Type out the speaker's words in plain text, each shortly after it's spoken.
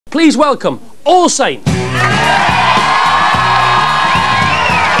please welcome All Saints.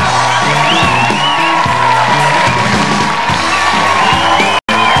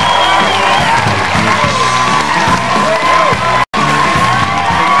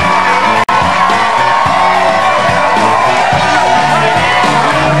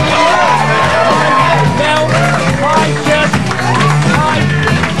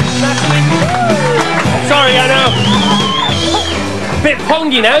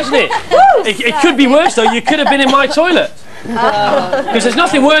 Pongy now, isn't it? It could be worse though. You could have been in my toilet. Because there's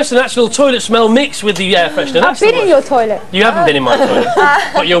nothing worse than actual toilet smell mixed with the air freshener. I've been in your toilet. You haven't been in my toilet.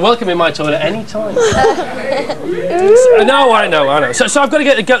 But you're welcome in my toilet any time. No, I know. So I've got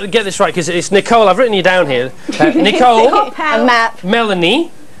to get this right, because it's Nicole. I've written you down here. Nicole,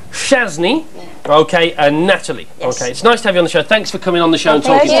 Melanie, Shazni, okay, and Natalie. Yes. Okay, it's nice to have you on the show. Thanks for coming on the show and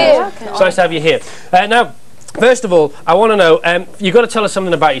talking to us. It's nice to have you here. Now, first of all, I want to know, you've got to tell us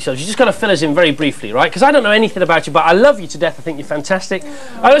something about yourselves. You just got to fill us in very briefly, right? Because I don't know anything about you, but I love you to death. I think you're fantastic.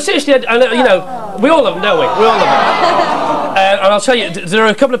 Seriously, you know, we all love them, don't we? We all love them. And I'll tell you, there are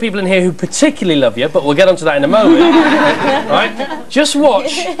a couple of people in here who particularly love you, but we'll get onto that in a moment. Right? Just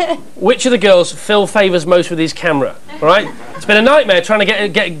watch which of the girls Phil favours most with his camera, right? It's been a nightmare trying to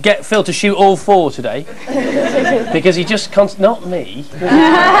get Phil to shoot all four today, because he just can't. Not me.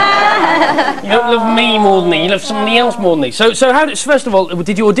 You don't love me more than me. You love somebody else more than me. So first of all,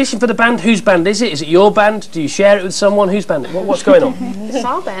 did you audition for the band? Whose band is it? Is it your band? Do you share it with someone? Whose band? What's going on? It's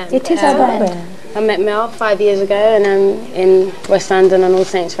our band. It is our band. I met Mel 5 years ago, and I'm in West London on All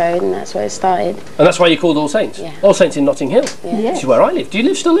Saints Road, and that's where it started. And that's why you're called All Saints? Yeah. All Saints in Notting Hill? Yeah. Which is where I live. Do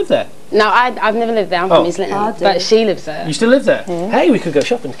you still live there? No, I've never lived there. I'm from East London, but she lives there. You still live there? Yeah. Hey, we could go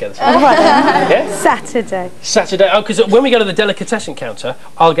shopping together. Yeah? Saturday. Oh, because when we go to the delicatessen counter,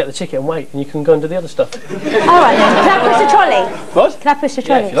 I'll get the ticket and wait, and you can go and do the other stuff. All right, then. Can I push the trolley? What? Can I push the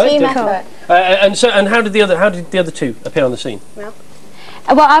trolley? Yeah, if you like, and how did the other two appear on the scene?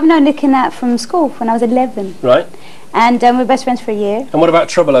 Well, I've known Nick and Nat from school when I was 11. Right. And we're best friends for a year. And what about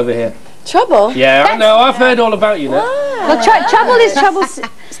Trouble over here? Trouble? Yeah, I know. I've heard all about you now. Well, Trouble is Trouble's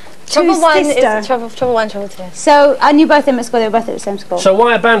Trouble one sister. is Trouble one, Trouble two. So I knew both of them at school. They were both at the same school. So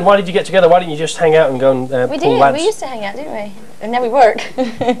why a band? Why did you get together? Why didn't you just hang out and go and pull lads? We used to hang out, didn't we? And now we work.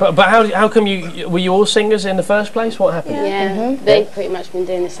 but how come were you all singers in the first place? What happened? Yeah, they've pretty much been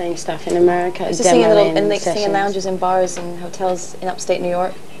doing the same stuff in America. Just singing singing lounges and bars and hotels in upstate New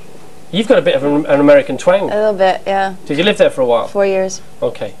York. You've got a bit of an American twang. A little bit, yeah. Did you live there for a while? 4 years.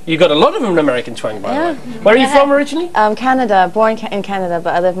 Okay. You've got a lot of an American twang, by the way. Where are you from originally? Canada. Born in Canada,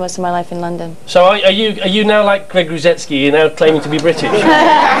 but I lived most of my life in London. So are you now like Greg Ruzetsky? You're now claiming to be British? My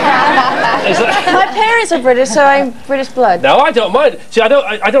parents are British, so I'm British blood. No, I don't mind. See, I'm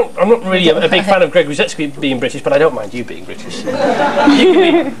not really a big fan of Greg Ruzetsky being British, but I don't mind you being British.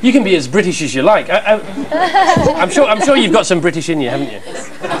 You can be as British as you like. I'm sure you've got some British in you, haven't you?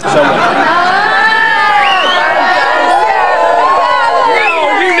 Somewhere.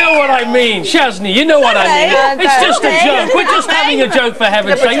 I mean, Shazni, you know what I mean. It's just a joke. We're just having a joke, for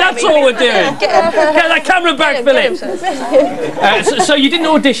heaven's sake. That's all we're doing. Get that camera back, Philip. So you didn't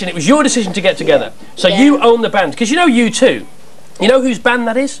audition. It was your decision to get together. So you own the band. Because you know U2. You know whose band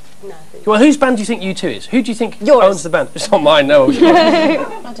that is? No. Well, whose band do you think U2 is? Who do you think owns the band? It's not mine, no.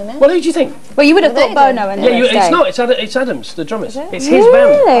 I don't know. Well, who do you think? Well, you would have thought Bono. And it's not. It's Adams, the drummers. It's his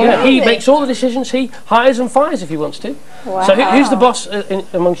band. Yeah, he makes all the decisions. He hires and fires if he wants to. Wow. So who's the boss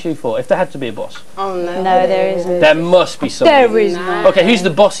amongst you four? If there had to be a boss. Oh no. No, there isn't. There must be somebody. There is not. Okay, who's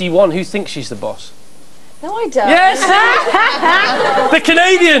the bossy one? Who thinks she's the boss? No, I don't. Yes! The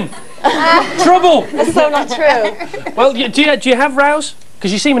Canadian! Trouble! That's so not true. Well, do you have rows?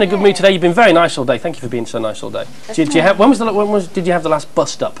 Because you seem in a good mood today. You've been very nice all day. Thank you for being so nice all day. Did you have the last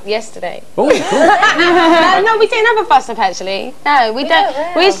bust up? Yesterday. Oh, cool. No, we didn't have a bust up actually. No, we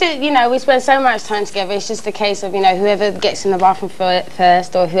don't. We used to, we spend so much time together. It's just a case of, whoever gets in the bathroom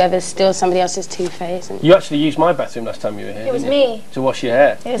first, or whoever steals somebody else's toothpaste. You actually used my bathroom last time you were here. It was me. To wash your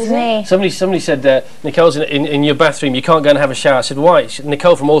hair. It was me. Somebody said, Nicole's in your bathroom. You can't go and have a shower. I said, why?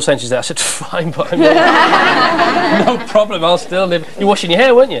 Nicole from All Saints is there. I said, fine, but no problem. I'll still live. You're washing your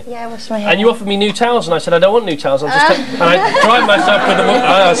hair, weren't you? Yeah, I washed my hair. And you offered me new towels, and I said I don't want new towels. I'll just and I dried myself with them.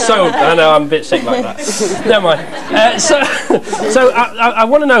 I know I'm a bit sick like that. Never mind. So I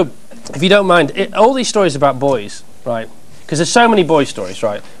want to know, if you don't mind, all these stories about boys, right? Because there's so many boy stories,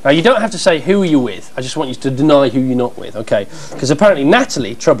 right? Now you don't have to say who are you with. I just want you to deny who you're not with, okay? Because apparently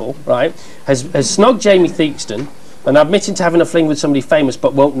Natalie Trouble, right, has snogged Jamie Theakston and admitted to having a fling with somebody famous,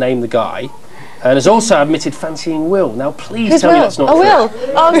 but won't name the guy. And has also admitted fancying Will. Now, please tell me that's not true. Will?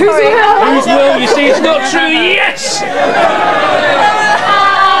 Oh, sorry. Who's Will? You see, it's not true. Yes!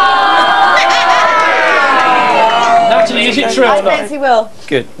 or not? He will.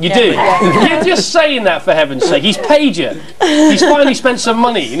 Good. You do? You're just saying that for heaven's sake. He's paid you. He's finally spent some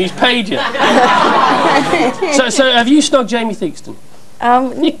money and he's paid you. So have you snogged Jamie Theakston?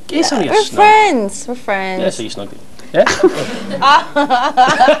 It's only a we're snog. friends. We're friends. Yeah, so you snogged him. Yeah?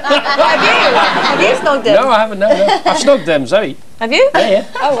 Have you snogged him? No, I haven't. No. I've snogged them, Zoe. Have you? Yeah.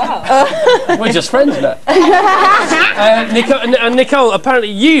 Oh, wow. We're just friends now. Nicole, apparently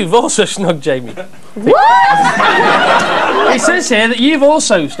you've also snogged Jamie. What? It says here that you've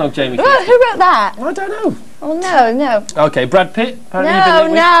also snogged Jamie. Who wrote that? I don't know. Oh, no. Okay, Brad Pitt. No.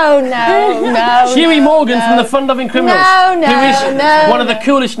 Huey Morgan from the Fun Loving Criminals. No. Who is one of the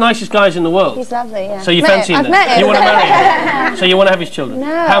coolest, nicest guys in the world. He's lovely, yeah. So you fancy him I've then? met him. You want to marry him? So you want to have his children? No.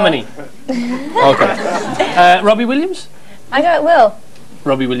 How many? Okay. Robbie Williams? I go with Will.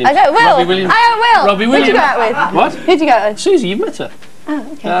 Robbie Williams. I go with Will. Robbie Williams. I go with Will. Robbie Williams. Who'd you go out with? What? Who'd you go out with? Susie, you've met her.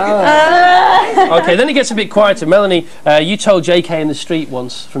 Oh, okay. Okay, then it gets a bit quieter. Melanie, you told JK in the street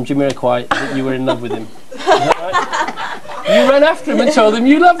once from Jamiroquai that you were in love with him. Is that right? You ran after him and told him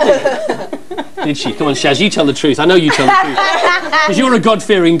you loved him. Did she? Come on, Shaz, you tell the truth. I know you tell the truth. Because you're a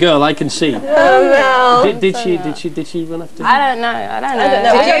God-fearing girl, I can see. Oh, no. Did she run after him? I don't know. I don't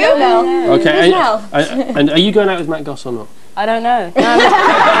know. Did you know? Okay, and are you going out with Matt Goss or not? I don't know. No,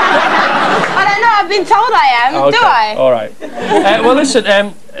 I don't know. I've been told I am. Okay. Do I? All right. Well, listen.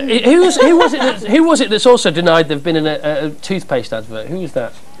 Who was it that's also denied they've been in a toothpaste advert? Who was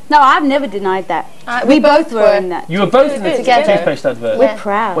that? No, I've never denied that. We both were in that. You were both in the toothpaste advert. We're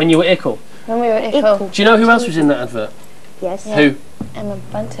proud. When you were Ickle. When we were at Ickle. Do you know who else was in that advert? Yes. Who? Emma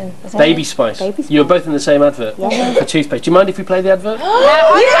Bunton. Baby Spice. Baby Spice. You were both in the same advert for toothpaste. Do you mind if we play the advert? You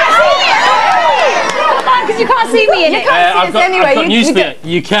can't see me! Come on, because you can't see me in it. You can't see us anyway. I've got news for you.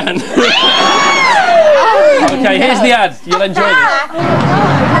 You can. Okay, here's the ad. You'll enjoy this.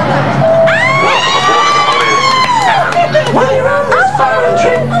 While you're on this foreign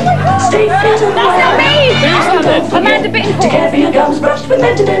trip, stay fit and well. Who's that then? Amanda Bittencourt. To care for your gums brushed with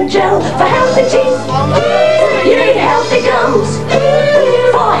Mentadent gel. For healthy teeth, you need healthy gums.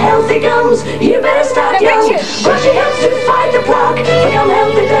 For healthy gums, you better start young. Brushing helps to fight the plaque. For gum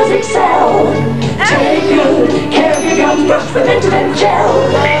health, it does excel. Take good care of your gums brushed with Mentadent gel.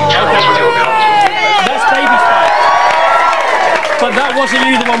 That's Baby Spice. But that wasn't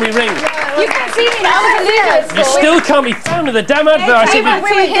you the one we ring. You can't see me. I was a loser. You still can't be found with the damn advert. I said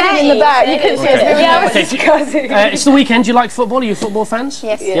We were hidden in the back. You couldn't see us. Okay, it's the weekend. Do you like football? Are you football fans?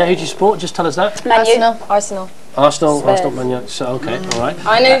 Yes. Yeah, who do you support? Just tell us that. Arsenal. Arsenal, Man United. So, okay, all right.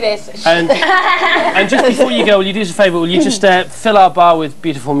 I knew this. And just before you go, will you do us a favour? Will you just fill our bar with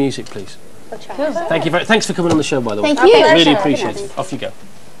beautiful music, please? Thank you. Thanks for coming on the show, by the way. Thank you. Really appreciate it. Off you go.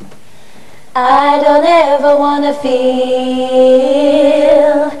 I don't ever wanna feel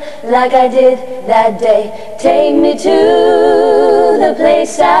like I did that day. Take me to the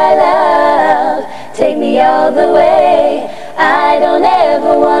place I love. Take me all the way. I don't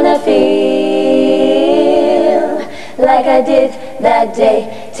ever wanna feel like I did that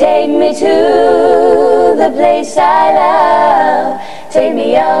day. Take me to the place I love. Take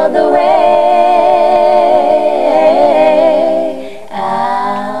me all the way.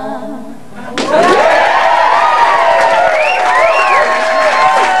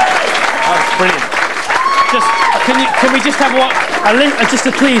 Brilliant. Can we just have just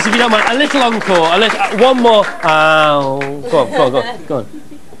a please, if you don't mind, a little encore, one more. Ow. Go on.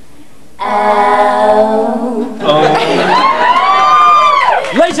 Oh.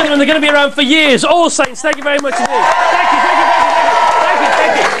 Ladies and gentlemen, they're going to be around for years. All Saints, thank you very much indeed.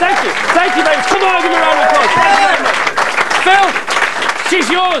 Thank you very much. Come on, give me a round of applause. Thank you very much. Phil, she's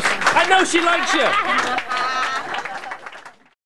yours. I know she likes you.